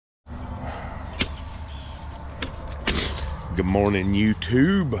Good morning,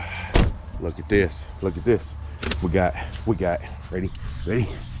 YouTube. Look at this. Look at this. We got ready.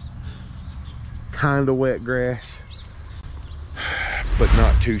 Kind of wet grass, but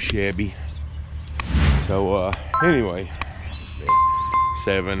not too shabby. So anyway,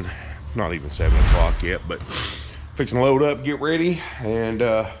 not even 7 o'clock yet, but fixing to load up, get ready, and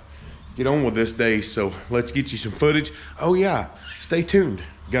get on with this day. So let's get you some footage. Oh yeah, stay tuned.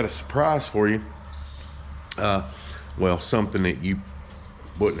 Got a surprise for you. Well, something that you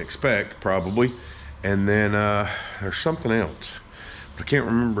wouldn't expect probably, and then there's something else, but I can't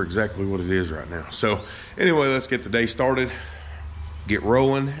remember exactly what it is right now. So anyway, let's get the day started, get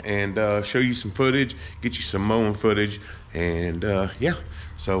rolling, and show you some footage, get you some mowing footage, and yeah,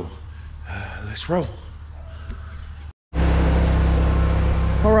 so let's roll.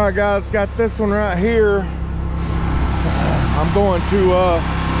 All right guys, got this one right here. I'm going to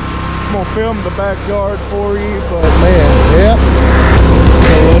I'm gonna film the backyard for you, but man, yep.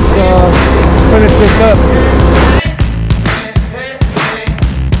 So let's finish this up.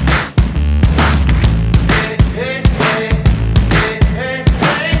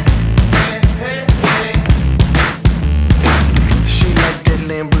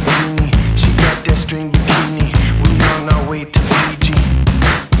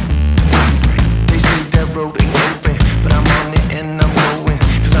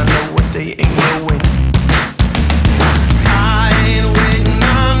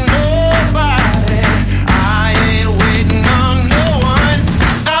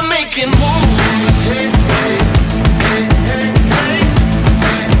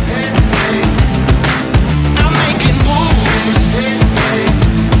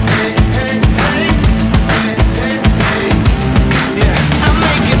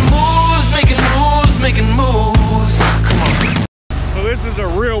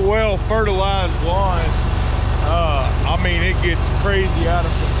 Fertilized lawn. I mean, it gets crazy out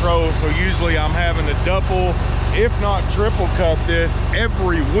of control, so usually I'm having to double if not triple cut this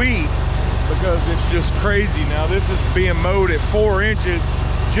every week because it's just crazy. Now this is being mowed at 4 inches.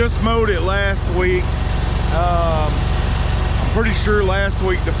 Just mowed it last week. I'm pretty sure last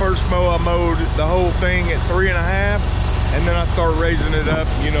week the first mow I mowed the whole thing at 3.5, and then I started raising it up,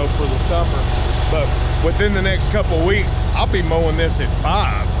 you know, for the summer. But within the next couple of weeks I'll be mowing this at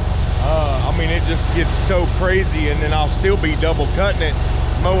 5. I mean, it just gets so crazy, and then I'll still be double cutting it,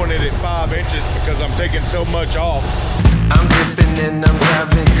 mowing it at 5 inches because I'm taking so much off. I'm dipping and I'm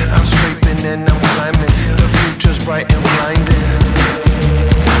driving, I'm scraping and I'm climbing. The future's bright and blinding.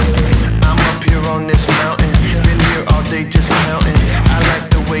 I'm up here on this mountain, been here all day just counting. I like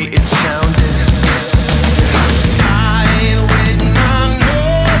the way it's sounding. I ain't waiting on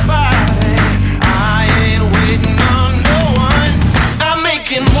nobody, I ain't waiting on no one. I'm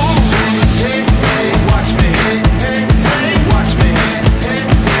making moves. Watch me, watch me.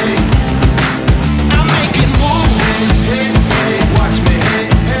 I'm making moves. Watch me,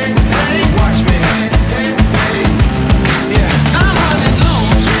 watch me. Yeah, I'm running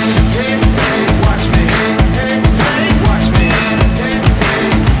loose. Watch me, watch me.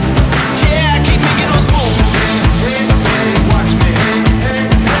 Yeah, I keep making those moves. Watch me,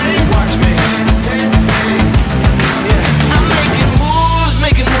 watch me. Yeah, I'm making moves,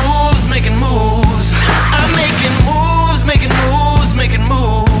 making moves, making moves. I'm making moves, making moves, making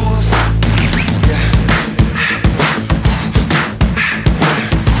moves. Yeah.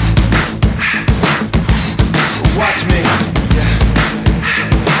 Watch me. Yeah.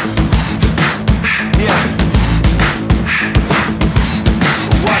 Yeah.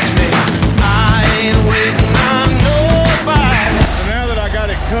 Watch me. I ain't waiting on nobody. So now that I got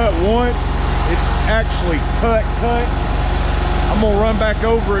it cut once, it's actually cut. I'm gonna run back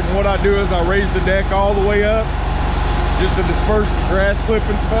over it, and what I do is I raise the deck all the way up just to disperse the grass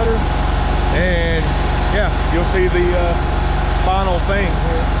clippings better, and yeah, you'll see the final thing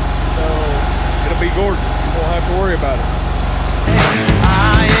here. So it'll be gorgeous. You won't have to worry about it.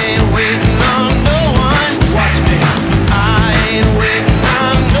 I ain't waiting on no one. Watch me. I ain't waiting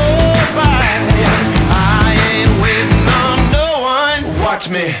on nobody. I ain't waiting on no one. Watch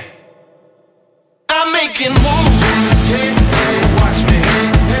me. I'm making moves. Watch me.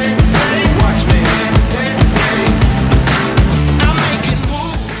 Watch me. I'm making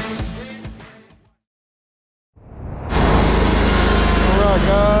moves. All right,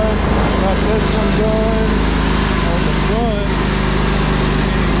 guys, got this one done on the front.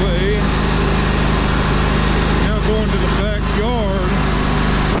 Anyway, now going to the backyard,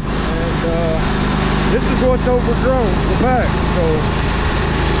 and this is what's overgrown, the back. So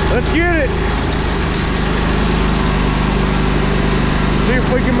let's get it. See if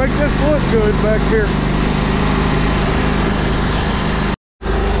we can make this look good back here.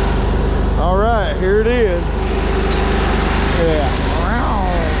 here it is. Yeah,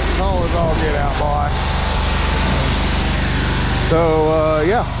 tall as all get out, boy. So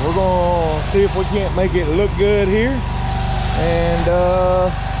yeah, we're gonna see if we can't make it look good here, and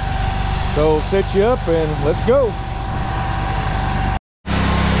so set you up and let's go.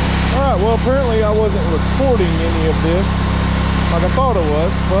 All right, well, apparently I wasn't recording any of this like I thought it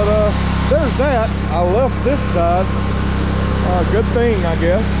was, but there's that. I left this side. Good thing, I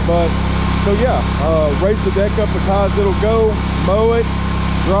guess. But so yeah, raise the deck up as high as it'll go, mow it,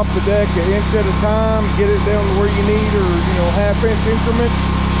 drop the deck an inch at a time, get it down to where you need, or you know, half-inch increments,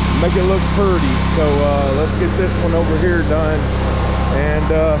 make it look pretty. So let's get this one over here done.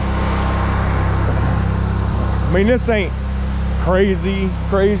 And I mean, this ain't crazy,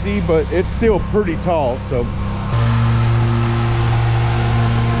 but it's still pretty tall. So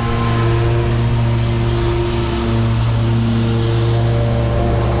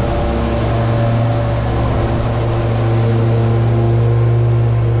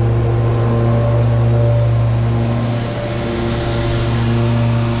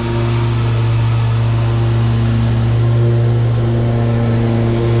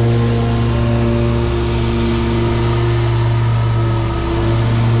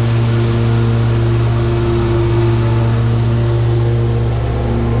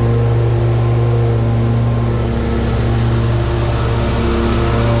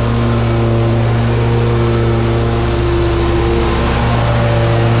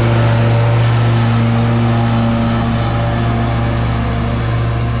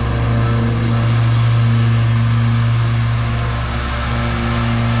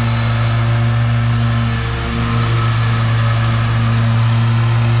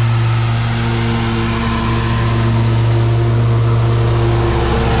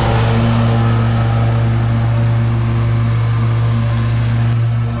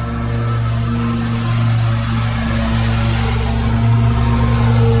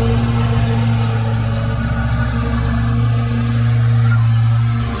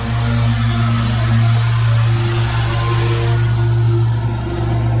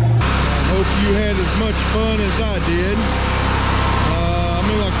fun as I did. I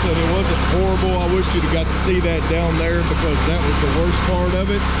mean, like I said, it wasn't horrible. I wish you'd have got to see that down there, because that was the worst part of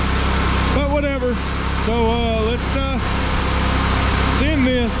it. But whatever. So let's end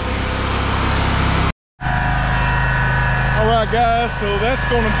this. All right, guys. So that's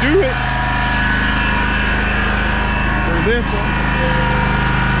gonna do it for this one.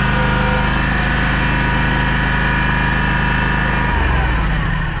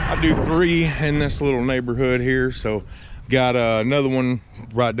 Do 3 in this little neighborhood here, so got another one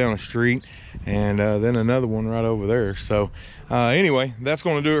right down the street, and then another one right over there. So anyway, that's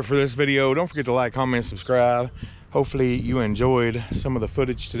going to do it for this video. Don't forget to like, comment, subscribe. Hopefully you enjoyed some of the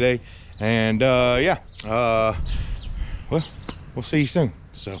footage today, and yeah, well, we'll see you soon,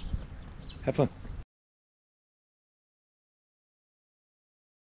 so have fun.